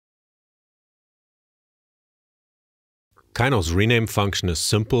Kyno's rename function is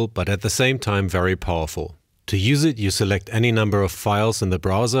simple, but at the same time very powerful. To use it, you select any number of files in the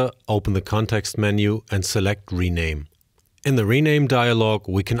browser, open the context menu and select Rename. In the Rename dialog,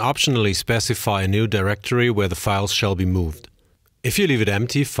 we can optionally specify a new directory where the files shall be moved. If you leave it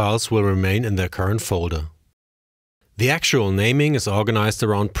empty, files will remain in their current folder. The actual naming is organized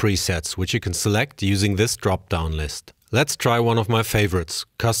around presets, which you can select using this drop-down list. Let's try one of my favorites,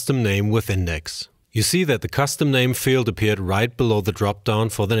 Custom Name with Index. You see that the Custom Name field appeared right below the drop-down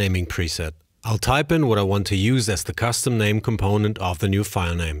for the naming preset. I'll type in what I want to use as the custom name component of the new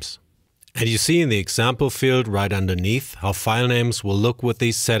file names. And you see in the example field right underneath how file names will look with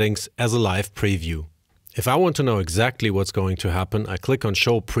these settings as a live preview. If I want to know exactly what's going to happen, I click on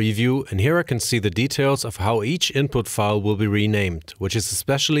Show Preview, and here I can see the details of how each input file will be renamed, which is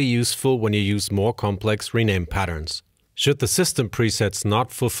especially useful when you use more complex rename patterns. Should the system presets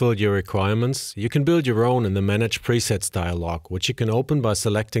not fulfill your requirements, you can build your own in the Manage Presets dialog, which you can open by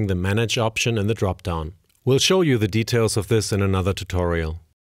selecting the Manage option in the drop-down. We'll show you the details of this in another tutorial.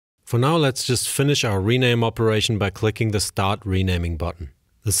 For now, let's just finish our rename operation by clicking the Start Renaming button.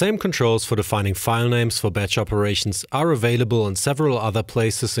 The same controls for defining file names for batch operations are available in several other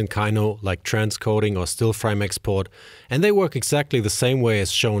places in Kyno, like transcoding or still frame export, and they work exactly the same way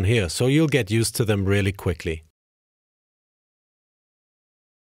as shown here, so you'll get used to them really quickly.